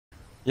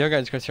Yo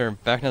guys, Chris here,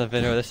 back in another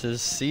video. This is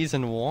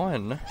Season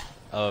 1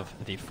 of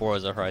the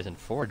Forza Horizon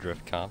 4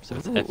 Drift Comp, so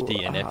it's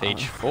FD and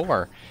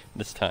FH4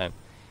 this time.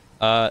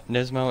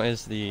 Nismo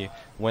is the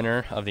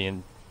winner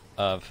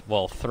of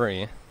well,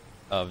 3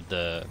 of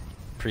the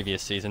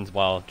previous seasons,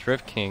 while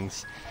Drift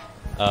Kings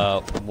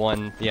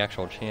won the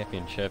actual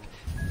championship.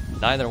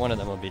 Neither one of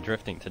them will be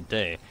drifting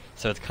today,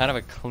 so it's kind of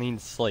a clean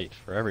slate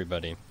for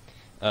everybody.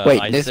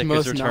 Wait, Isaac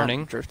Nismo's is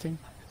returning. not drifting?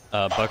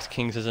 Bucks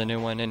Kings is a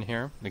new one in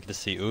here. We get to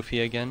see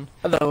Oofy again.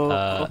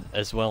 Hello.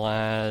 As well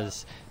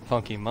as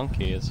Funky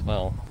Monkey as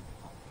well.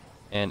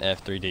 And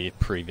F3D,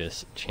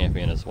 previous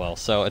champion as well.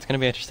 So it's going to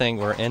be interesting.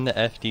 We're in the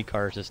FD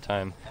cars this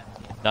time.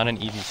 Not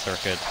an easy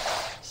circuit.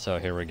 So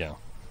here we go.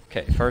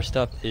 Okay, first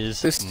up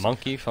is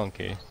Monkey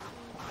Funky.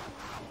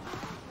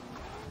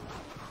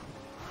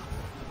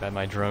 Bet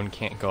my drone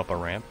can't go up a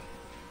ramp.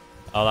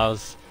 Oh,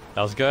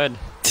 that was good.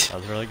 That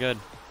was really good.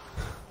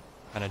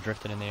 Kind of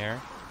drifted in the air.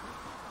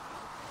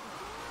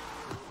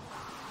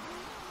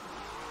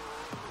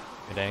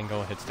 Good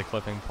angle, hits the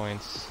clipping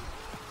points.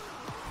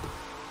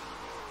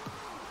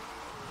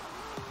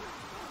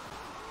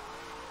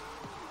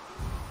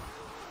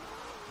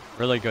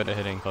 Really good at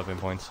hitting clipping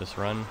points this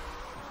run.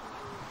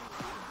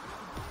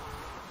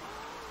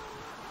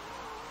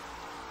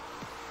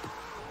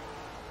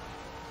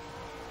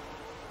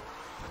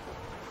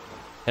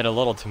 Hit a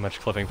little too much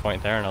clipping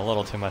point there and a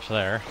little too much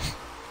there.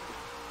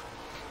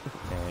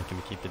 And can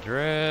we keep the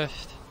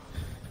drift?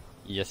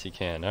 Yes, you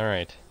can.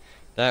 Alright.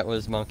 That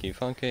was Monkey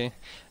Funky.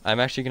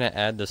 I'm actually going to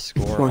add the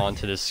score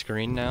onto the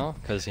screen now,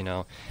 because, you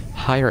know,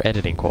 higher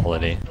editing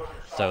quality.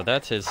 So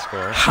that's his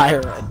score. Higher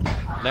ed.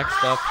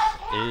 Next up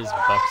is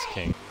Bucks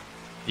King.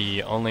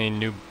 The only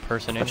new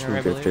person in here,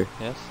 I believe.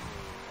 Yes?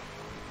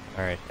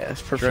 Alright.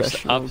 Yes,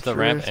 Drifts up the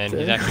ramp, and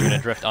he's actually going to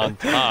drift on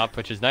top,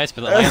 which is nice,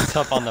 but it lands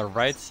up on the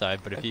right side,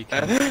 but if you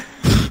can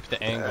keep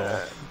the angle,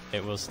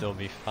 it will still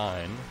be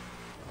fine.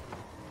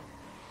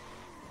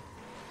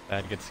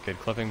 Bad gets a good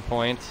clipping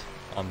point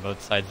on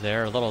both sides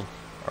there, a little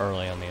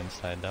early on the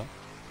inside though.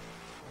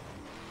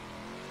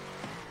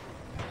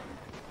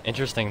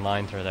 Interesting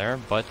line through there,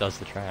 but does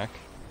the track.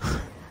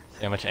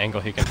 See how much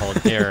angle he can hold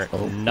here.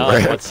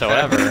 None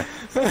whatsoever.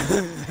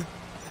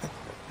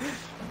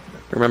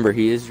 Remember,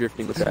 he is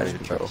drifting with traction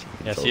control.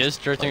 Yes, he is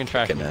drifting with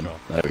traction control.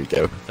 There we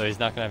go. So he's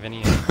not going to have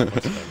any angle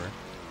whatsoever.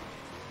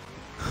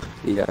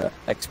 The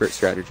expert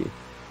strategy.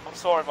 I'm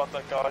sorry about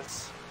that,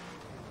 guys.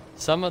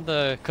 Some of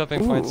the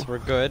clipping points were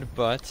good,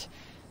 but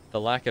the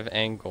lack of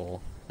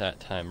angle that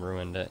time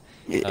ruined it.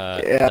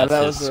 Yeah, that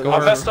was his score.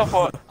 I messed up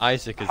on...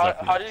 Isaac is how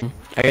up. do you...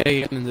 I gotta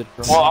get in the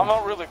drone. Well, I'm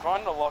not really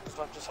grinding a lot because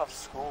I just have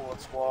school,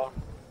 that's why.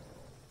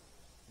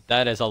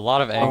 That is a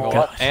lot of angle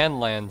gosh. and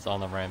lands on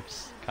the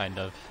ramps, kind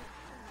of.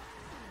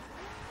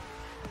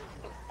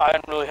 I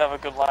didn't really have a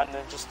good line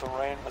then, just the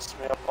rain messed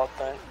me up, I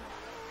think.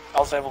 I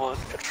was able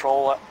to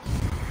control it.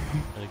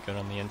 Really good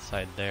on the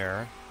inside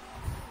there.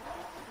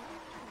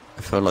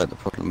 I feel like the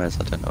problem is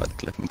I don't know where the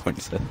clipping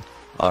points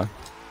are,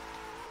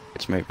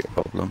 which may be a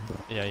problem,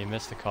 but Yeah, you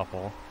missed a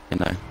couple. you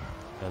know.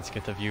 Let's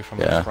get the view from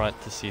the front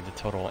to see the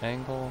total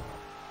angle.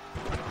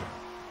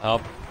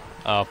 Up,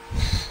 up.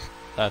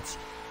 That's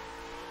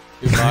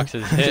 2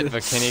 boxes hit,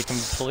 but can he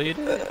complete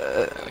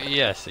it?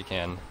 Yes, he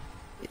can.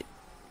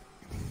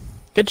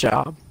 Good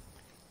job.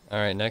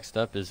 Alright, next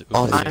up is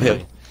Oh, Uzi. it's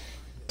him.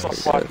 So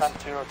fly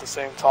Panther at the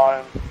same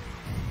time.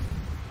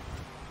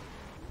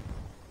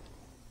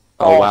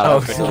 Oh wow.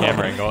 Good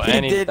camera angle.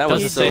 And he That does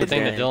was the so same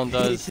thing that Dylan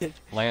daring. does,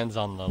 lands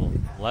on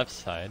the left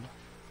side.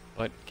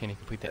 But can he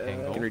complete the I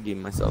angle? can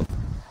redeem myself.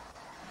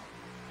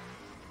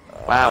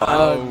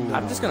 Wow.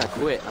 I'm just gonna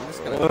quit. I'm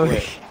just gonna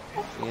quit.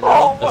 You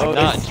know? Does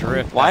not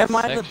drift. Why that am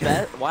I the section.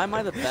 best? Why am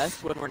I the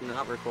best when we're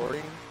not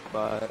recording?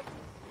 But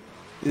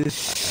Let's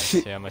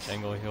see how much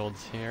angle he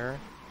holds here.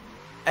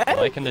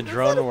 Liking the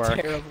drone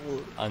work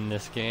Terrible. on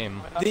this game.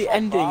 The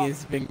ending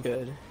has been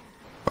good.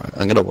 Right,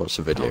 I'm gonna watch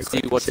the video. I'll see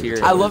quick what's and here.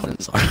 what I love- it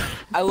is.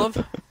 I love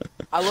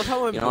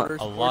how in You know, motorsports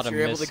a lot of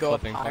you're able to go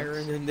up missed higher,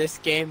 clipping and in this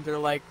game they're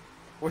like,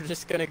 we're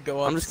just gonna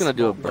go up. I'm just gonna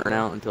do a slow.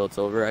 burnout until it's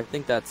over. I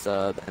think that's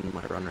the end of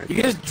my run right You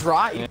there. can just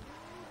drive. Yeah.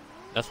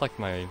 That's like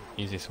my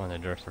easiest one to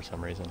drift for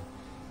some reason.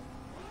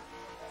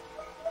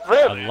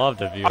 Really? I love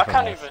the view I from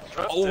can't this. even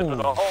drift it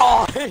at all.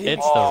 Oh,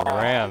 It's Oh. the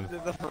ram.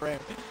 The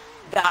ramp.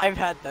 I've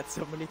had that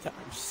so many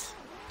times.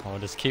 I'll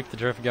just keep the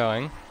drift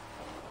going.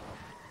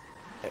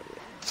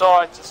 So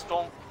I just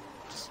don't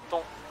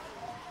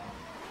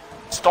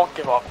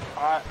give up,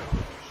 alright?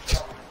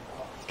 It's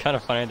kind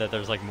of funny that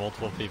there's like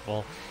multiple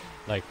people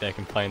like that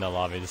can play in the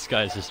lobby. This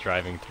guy's just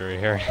driving through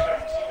here.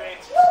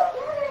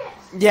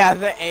 Yeah,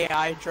 the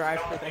AI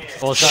drive for them.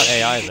 Well, it's not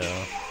AI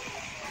though.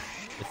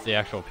 It's the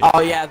actual people.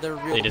 Oh yeah, they're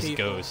real They just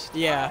people. ghost.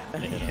 Yeah.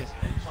 Yeah.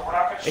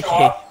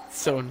 Okay,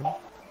 so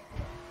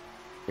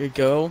here you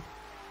go.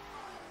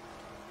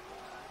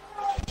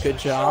 Good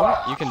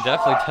job. You can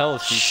definitely tell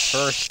it's the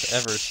first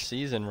ever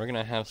season. We're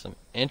gonna have some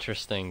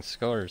interesting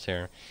scores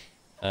here.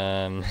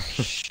 Alright,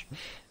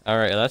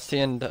 that's the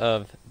end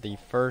of the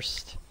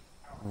first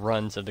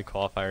runs of the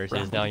qualifiers.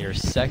 It is now your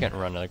second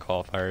run of the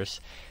qualifiers.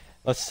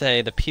 let's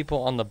say the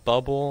people on the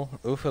bubble,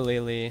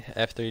 Ukulele,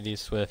 F3D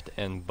Swift,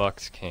 and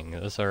Bucks King.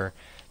 Those are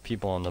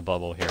people on the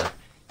bubble here.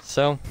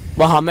 So,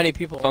 Well, how many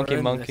people Funky are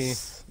in Monkey.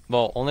 this?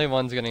 Well, only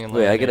one's getting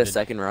eliminated. Wait, I get a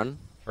second run?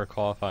 for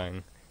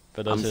qualifying,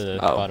 but those are the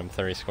oh. bottom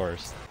 30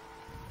 scores.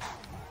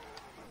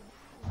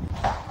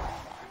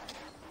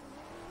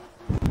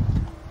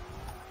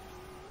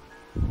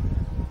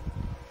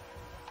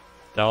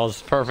 That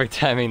was perfect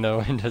timing though.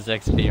 Windows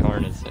XP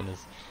horn as soon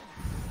as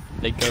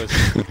they go.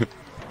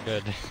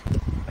 Good.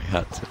 I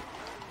had to.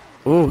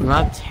 Ooh,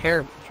 not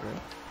terrible,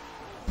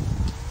 Drew.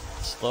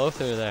 Slow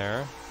through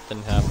there.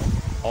 Didn't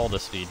have all the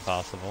speed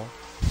possible.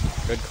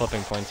 Good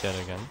clipping points yet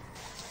again.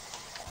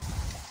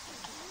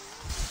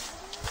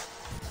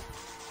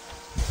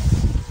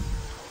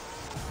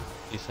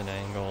 Decent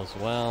angle as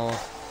well.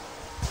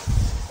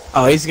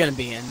 Oh, he's gonna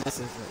be in. This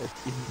is.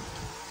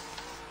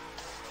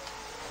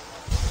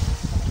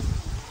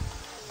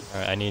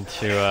 Alright, I need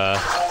to,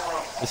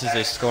 this is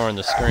a score on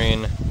the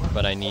screen,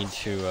 but I need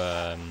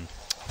to,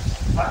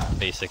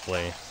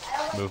 basically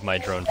move my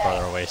drone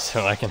farther away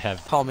so I can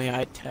have... Call me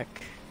iTech.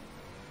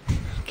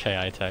 Okay,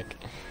 iTech.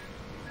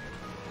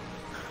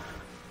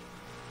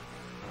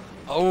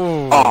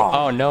 Oh! Oh.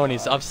 Oh no, and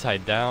he's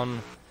upside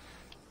down.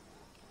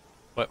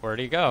 Where'd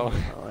he go?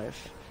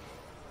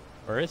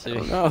 Where is he?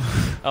 No.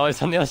 Oh,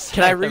 he's on the other side.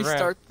 Can I of the ramp.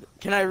 restart?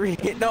 Can I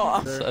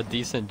No. That's a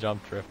decent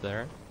jump drift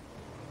there.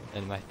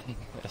 And my thing,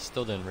 I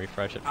still didn't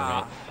refresh it for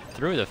me.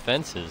 Through the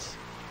fences.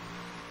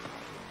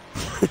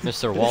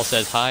 Mr. Wall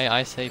says hi,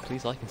 I say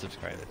please like and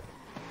subscribe.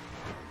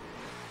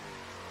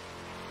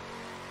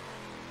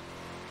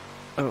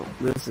 Oh,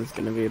 this is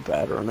gonna be a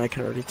bad run, I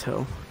can already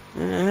tell.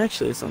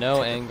 Actually, it's not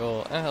No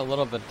terrible. angle, a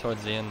little bit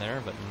towards the end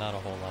there, but not a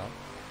whole lot.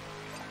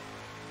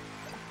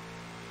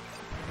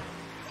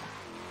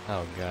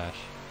 Oh gosh.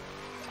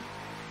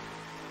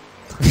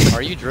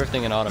 Are you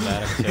drifting in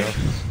automatic too?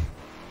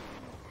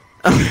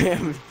 I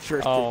am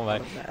drifting. Oh my,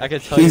 automatic. I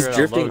could tell He's you're in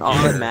drifting a low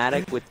gear.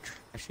 automatic with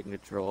traction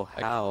control.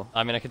 How?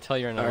 I mean, I could tell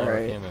you're in a lower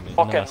Alright. game. I mean,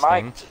 Fucking no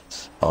thing. Mike.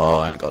 Oh,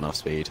 I ain't got enough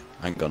speed.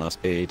 I ain't got enough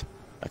speed.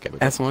 Okay, we're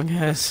good. As long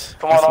as,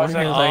 Come on, as long Isaac.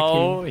 as I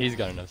Oh, can he's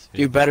got enough speed.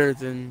 do better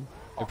than.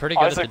 You're pretty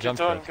good Isaac, at the you're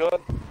jump doing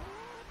drift. good.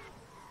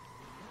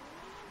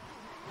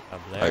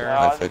 Up I, there.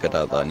 I figured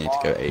out that I need to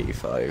go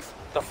 85.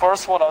 The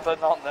first one I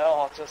did not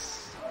know,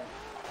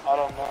 I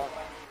don't know.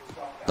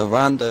 The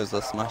randos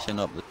are smashing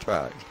up the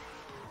track.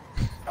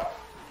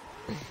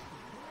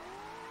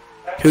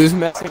 Who's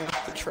messing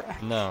up the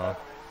track? No.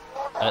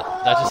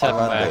 That just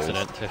happened by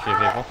accident to a few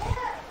people.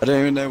 I don't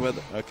even know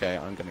whether... Okay,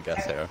 I'm gonna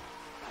guess here.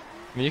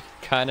 I mean, you can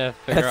kind of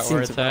figure That out where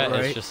seems it's at. about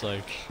right. It's just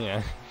like,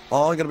 yeah.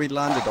 Oh, I'm gonna be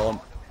landed on.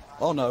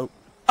 Oh no.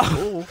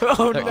 Oh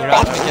You're no!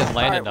 not gonna get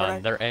landed Alright,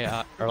 on. They're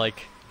AI, or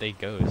like, they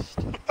ghost.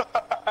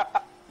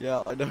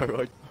 Yeah, I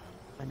know.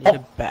 I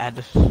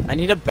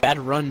need a bad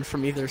run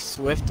from either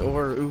Swift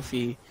or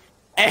Oofy.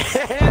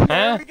 And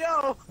there we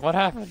go! What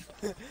happened?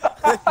 Oh,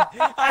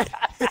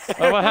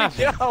 what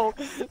happened? Go.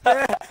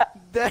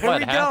 There What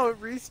we go,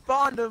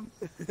 respawned him.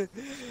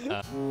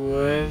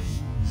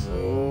 Swift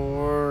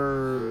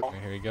or...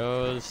 Here he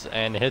goes,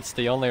 and hits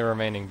the only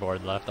remaining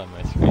board left on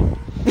my screen.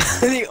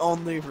 the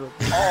only room.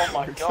 Oh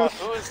my god,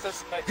 who is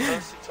this guy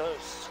Toasty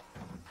Toast?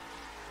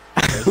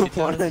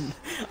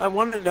 I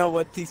want to know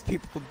what these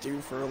people do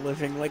for a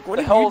living. Like, what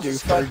The do hell you is do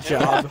this for a guy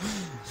job?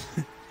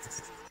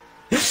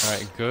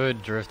 Alright,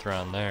 good drift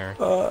round there.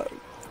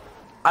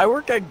 I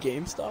work at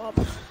GameStop.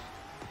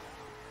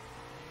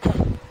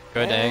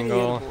 Good And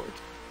angle. he hit a board.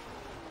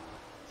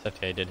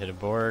 Except I did hit a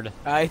board.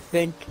 I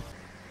think...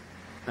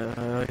 here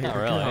Not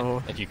we really.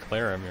 go. If you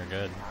clear him, you're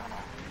good.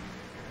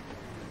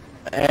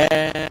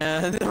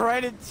 And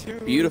right into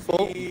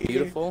Beautiful, the-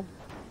 beautiful.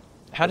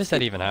 How does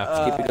that even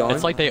happen? Keep it going.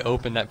 It's like they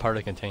opened that part of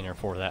the container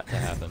for that to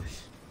happen.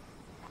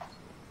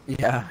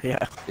 Yeah, yeah.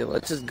 Yeah,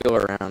 let's just go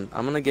around.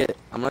 I'm gonna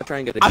try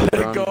and get a I'm good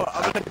gonna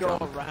run. go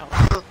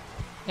around.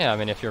 Yeah, I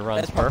mean, if your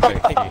run's That's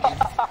perfect,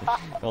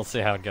 perfect. we'll see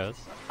how it goes.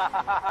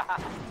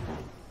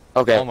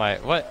 Okay, Oh my,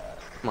 what?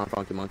 come on,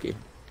 Funky Monkey.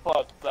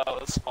 But that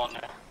was funny.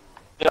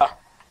 Yeah.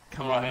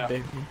 Come Right, on, yeah.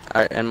 baby.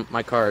 Alright, and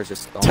my car is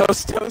just stalling.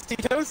 Toasty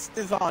Toast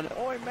is on.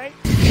 Oi, mate.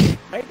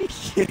 Maybe.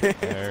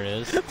 There it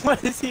is.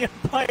 What is he a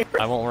pirate?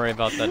 I won't worry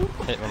about that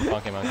hit from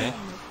Funky Monkey,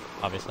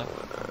 obviously.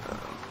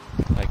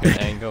 A good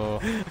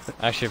angle.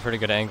 Actually, a pretty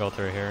good angle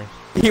through here.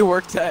 He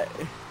worked at...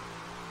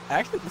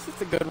 Actually, this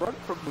is a good run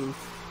from Moof.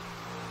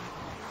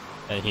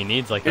 And he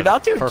needs like You're a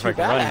not doing too perfect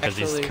bad, run because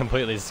he's actually.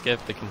 completely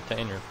skipped the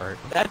container part.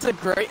 That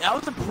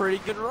was a pretty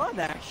good run,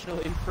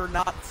 actually, for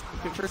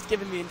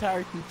skipping the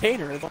entire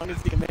container, as long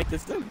as you can make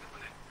this in.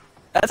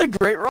 That's a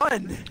great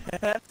run,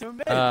 I have to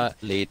admit.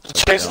 Lead. The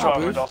chase down,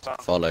 driver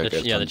doesn't. Follow. The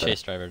goes yeah, the under.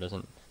 chase driver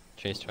doesn't.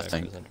 Chase driver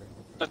think. goes under.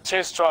 The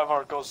chase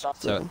driver goes down.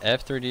 So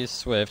F3D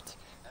Swift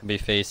will be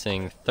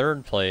facing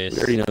third place We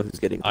already know who's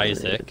getting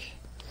Isaac.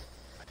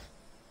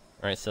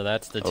 Alright, so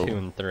that's the Oh. 2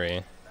 and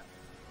 3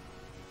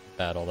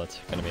 battle that's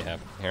gonna be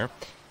happening here.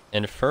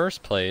 In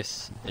first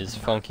place is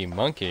Funky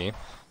Monkey,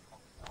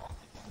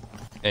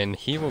 and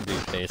he will be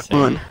facing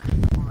Run.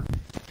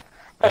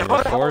 Hey, number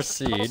who the hell 4 is the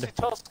seed Toasty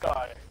Toast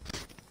guy?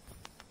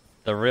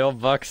 The real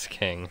Bucks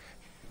King.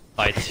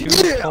 By 2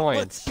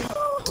 points.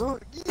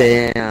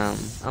 Damn.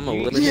 I'm You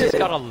eliminated. just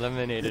got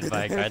eliminated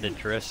by a guy that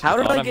drifts How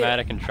with did I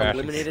automatic get and traffic.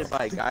 eliminated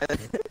by a guy that...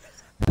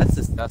 That's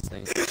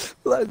disgusting.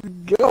 Let's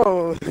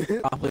go.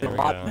 Probably There a we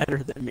lot go. better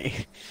than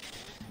me.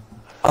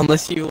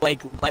 Unless you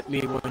like let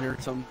me win or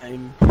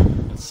something.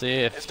 Let's see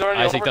if Is there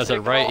any Isaac does it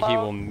overtaking right, he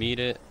allowed? will meet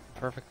it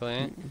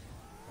perfectly.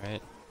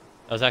 Right.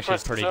 That was actually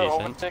Chris, pretty is there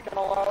decent. overtaking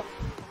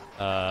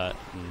allowed?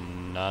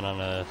 Not on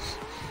a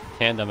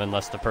tandem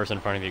unless the person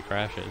in front of you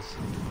crashes.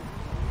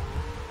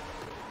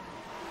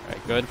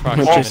 Alright, good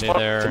proximity Oh,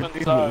 there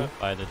inside.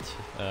 by the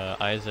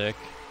Isaac.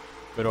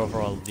 Good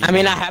overall lead I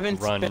mean, I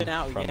haven't run spin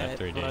out from yet,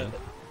 F3D. but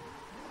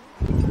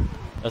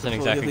Doesn't hopefully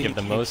exactly you give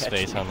the can't most catch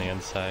space me. on the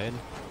inside.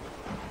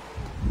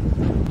 A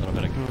little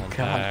bit of Oh, God.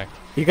 contact.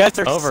 You guys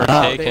are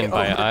Overtaken they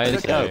by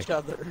overtook Isaac. each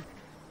other.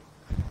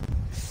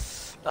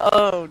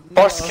 Oh no.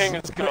 Bucks King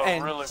is gonna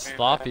And really be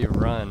Sloppy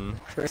run.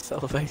 Chris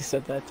Elvay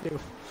said that too.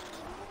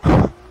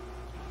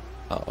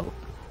 Oh.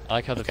 I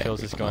like how the Okay,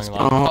 fields is we going must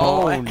along. be-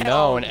 Oh Oh, no,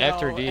 hell an no,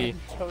 F3D and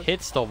Toast-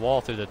 hits the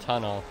wall through the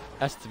tunnel.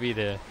 Has to be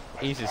the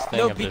easiest thing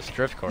No, of this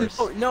drift course.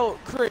 No,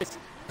 Chris,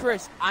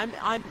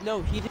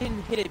 no, he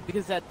didn't hit it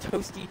because that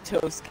Toasty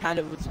Toast kind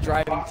of was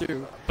driving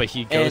through. But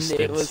he And ghosted,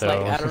 it was so... like,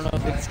 I don't know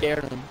if it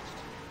scared him.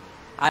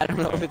 I don't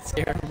know if it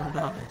scared him or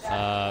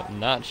not.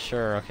 Not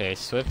sure. Okay,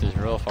 Swift is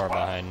real far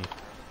behind.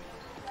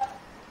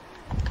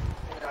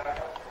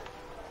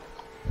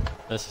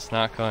 This is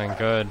not going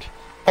good.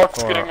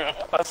 Bucks for- King,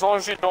 as long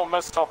as you don't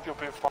mess up, you'll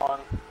be fine.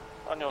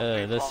 And you'll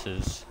be This fine.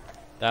 is...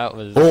 That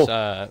was, Oh.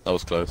 That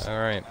was close.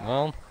 Alright,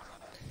 well...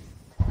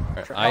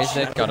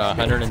 Isaac got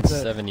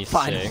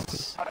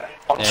 176.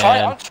 I'm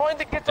and trying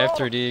to get down.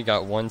 F3D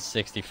got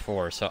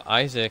 164. So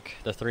Isaac,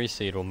 the 3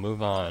 seed, will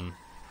move on.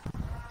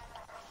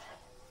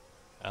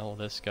 How will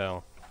this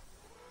go?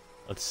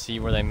 Let's see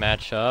where they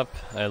match up.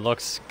 It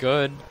looks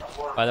good.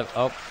 By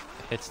the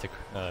hits the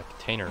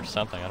container or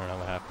something. I don't know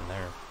what happened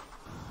there.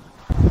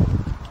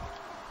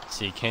 Let's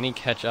see, can he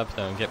catch up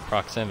though and get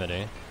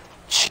proximity?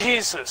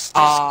 Jesus,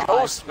 Ah, this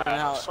ghost I man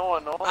found is so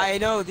annoying. I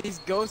know, these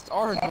ghosts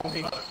are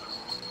annoying.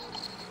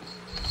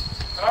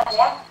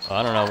 Well,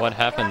 I don't know what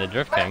happened to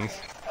Drift Kings.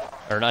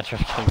 Or not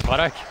Drift Kings. Why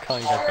do I keep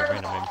calling you guys by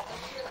random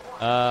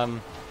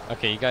names?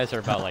 Okay, you guys are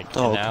about like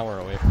an hour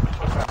away from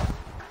each other.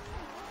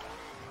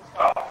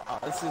 Oh,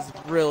 this is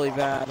really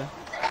bad.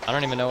 I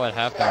don't even know what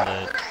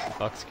happened to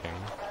Bucks King.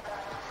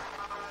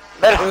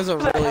 It was a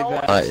really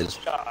bad. That is.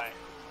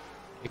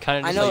 You kind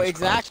of I just know like,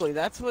 exactly.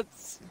 That's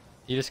what's.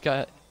 You just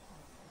got.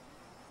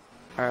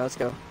 All right, let's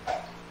go.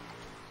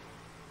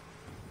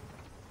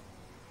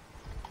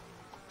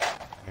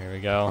 Here we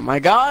go. Oh my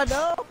God,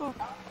 no!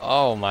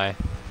 Oh my.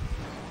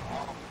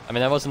 I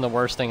mean, that wasn't the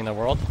worst thing in the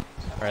world.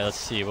 Alright, let's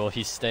see. Will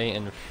he stay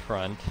in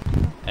front?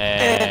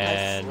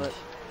 And...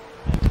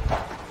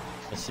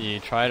 Let's see.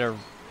 Try to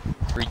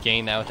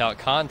regain that without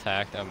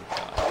contact. Oh my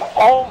god.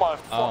 Oh my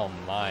fuck. Oh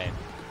my.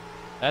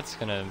 That's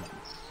gonna...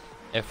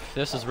 If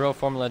this is real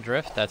Formula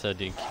Drift, that's a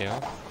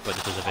DQ. But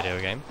this is a video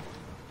game.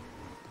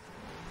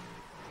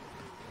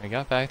 He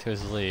got back to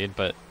his lead,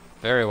 but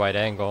very wide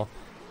angle.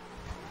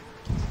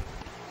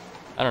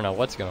 I don't know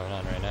what's going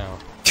on right now.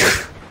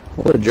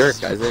 What a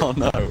jerk, Isaac. Oh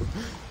no.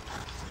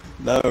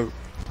 No.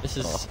 This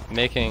is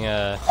making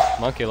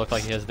Monkey look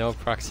like he has no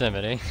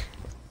proximity.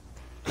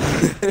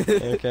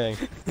 Okay.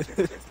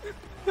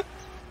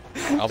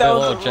 I'll be a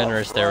little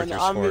generous there with your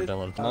score,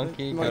 Dylan.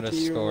 Monkey got a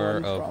score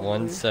of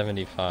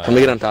 175. Let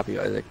me get on top of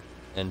you, Isaac.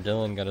 And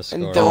Dylan got a score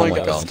And of Dylan my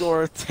got a God.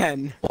 score of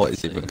 10. What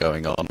is even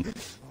going on?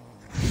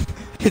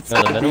 It's No,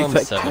 the gotta be minimum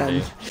like is 70.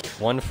 10.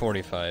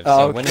 145. Oh,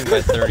 So okay. winning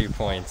by 30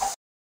 points.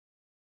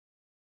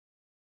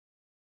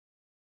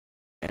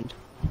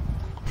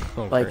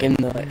 Oh, Like great.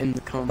 in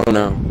the comment. Oh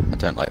no. I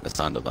don't like the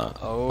sound of that.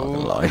 Oh. Not gonna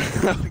lie.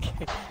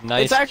 Okay.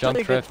 Nice It's actually jump a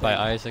good drift by thing.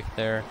 Isaac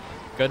there.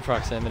 Good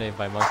proximity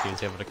by Monkey.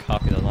 He's able to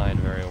copy the line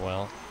very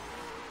well.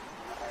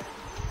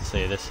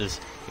 See, this is...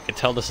 You can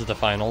tell this is the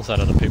finals out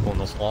of the people in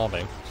this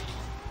lobby.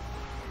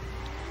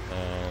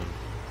 And...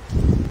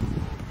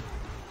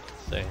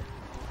 Let's see.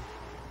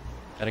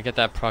 Gotta get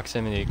that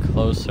proximity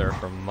closer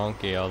for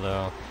Monkey,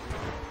 although...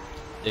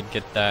 Did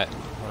get that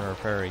corner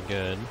very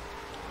good.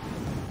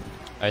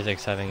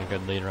 Isaac's having a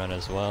good lead run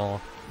as well.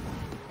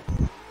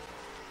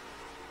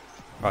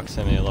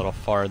 Proximity a little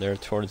farther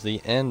towards the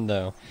end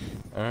though.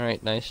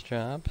 Alright, nice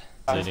job.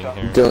 Leading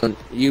here. Dylan,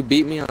 you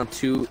beat me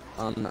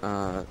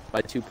on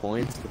by 2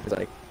 points because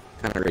I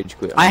kind of rage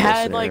quit. On I those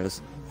had, like,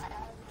 scenarios.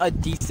 A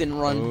decent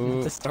run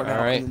Ooh, to start out,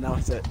 alright. and then that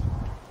was it.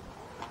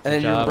 And Good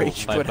then your job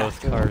rage by quit both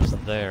after, cars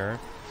there.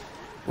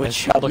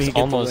 which It helped me looks get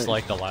the almost win.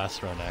 like the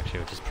last run actually,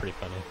 which is pretty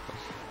funny.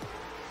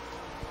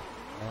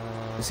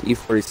 This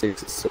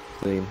E46 is so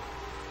clean.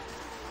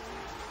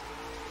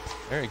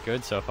 Very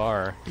good so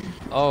far.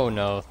 Oh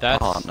no,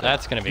 that's Oh, no.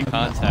 that's gonna be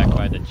contact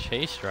by the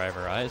chase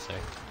driver, Isaac.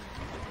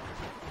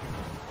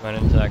 Went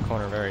into that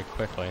corner very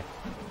quickly.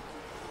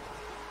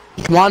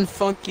 Come on,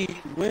 Funky,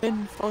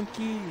 win,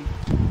 Funky.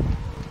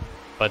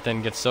 But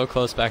then gets so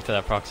close back to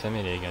that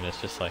proximity again,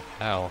 it's just like,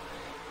 how?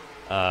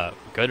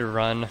 Good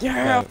run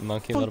Yeah, by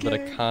Monkey. A little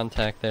bit of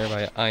contact there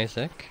by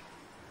Isaac.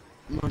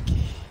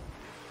 Monkey.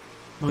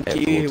 Monkey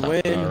Yeah, full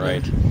win. time.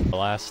 Alright,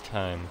 last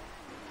time.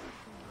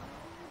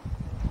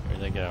 Here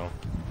they go.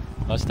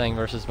 Mustang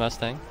versus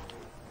Mustang.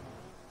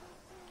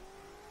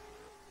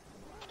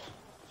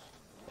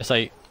 It's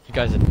like, you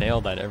guys have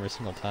nailed that every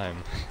single time.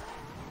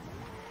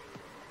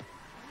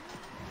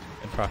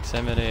 Good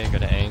proximity,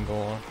 good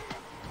angle.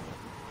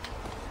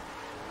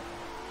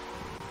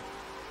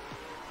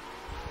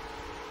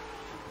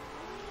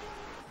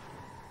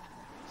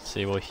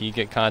 See, will he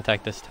get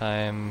contact this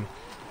time?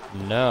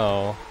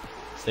 No.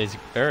 Stays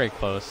very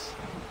close.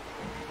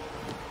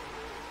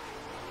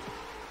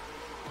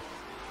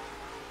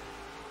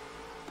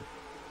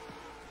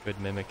 Good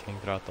mimicking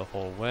throughout the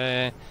whole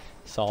way.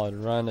 Solid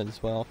run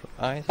as well for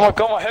Isaac. Oh my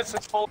god, my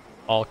headset's full.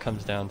 All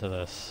comes down to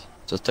this.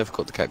 It's just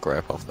difficult to get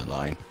grip off the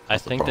line. I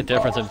That's think the problem.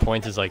 difference in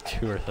points is like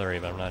 2 or 3,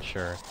 but I'm not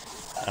sure.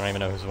 I don't even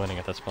know who's winning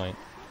at this point.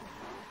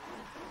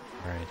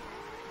 Alright.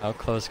 How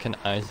close can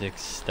Isaac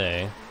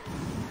stay?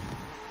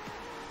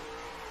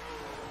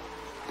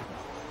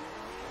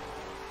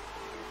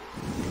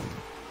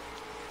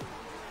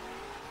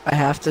 I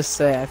have to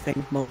say, I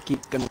think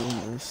Monkey's gonna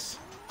win this.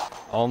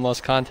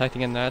 Almost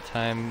contacting in that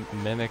time.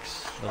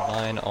 Mimics the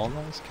line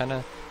almost. Kind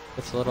of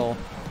gets a little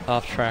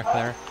off track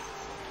there.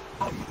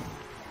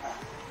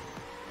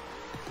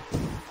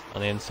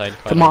 On the inside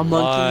quite Come a on,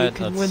 Monkey, you lot.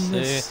 can Let's win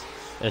see.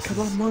 this. Come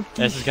on, Monkey.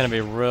 This is going to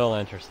be real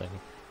interesting.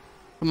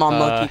 Come on,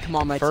 Monkey. Come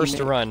on, my First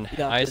teammate. run, You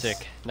got Isaac,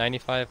 this.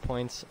 95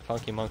 points.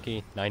 Funky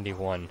Monkey,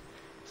 91.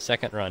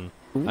 Second run,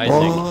 Ooh.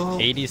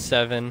 Isaac,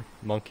 87.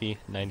 Monkey,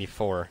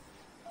 94.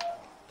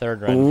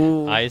 Third run,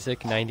 Ooh.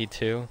 Isaac,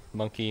 92.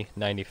 Monkey,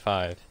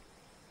 95.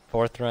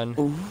 Fourth run,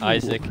 Ooh.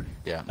 Isaac,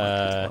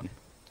 Yeah.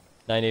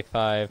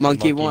 95.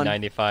 Monkey won.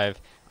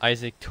 95.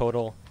 Isaac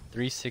total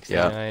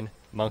 369.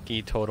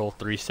 Monkey total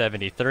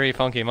 373.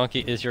 Funky Monkey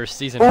is your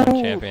season 1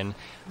 champion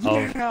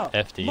of Yeah.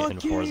 FD in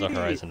Monkey! Forza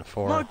Horizon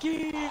 4.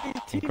 Monkey!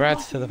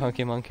 Congrats to the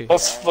Funky Monkey.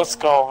 Let's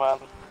go, man.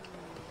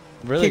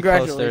 Really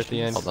close there at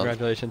the end. Congratulations. Well done.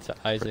 Congratulations to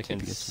Isaac in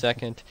Pretty good.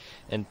 second.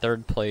 In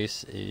third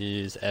place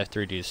is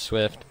F3D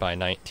Swift by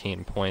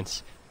 19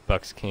 points.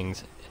 Bucks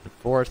Kings in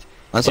fourth.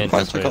 I'm and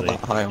surprised we got Israeli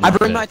that high on I the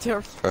bring my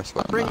turf. first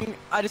one.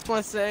 I just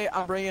want to say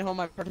I'm bringing home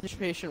my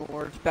participation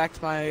awards back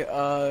to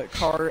my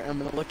car, and I'm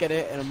gonna look at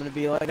it, and I'm gonna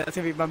be like, that's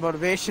gonna be my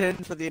motivation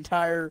for the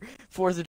entire Forza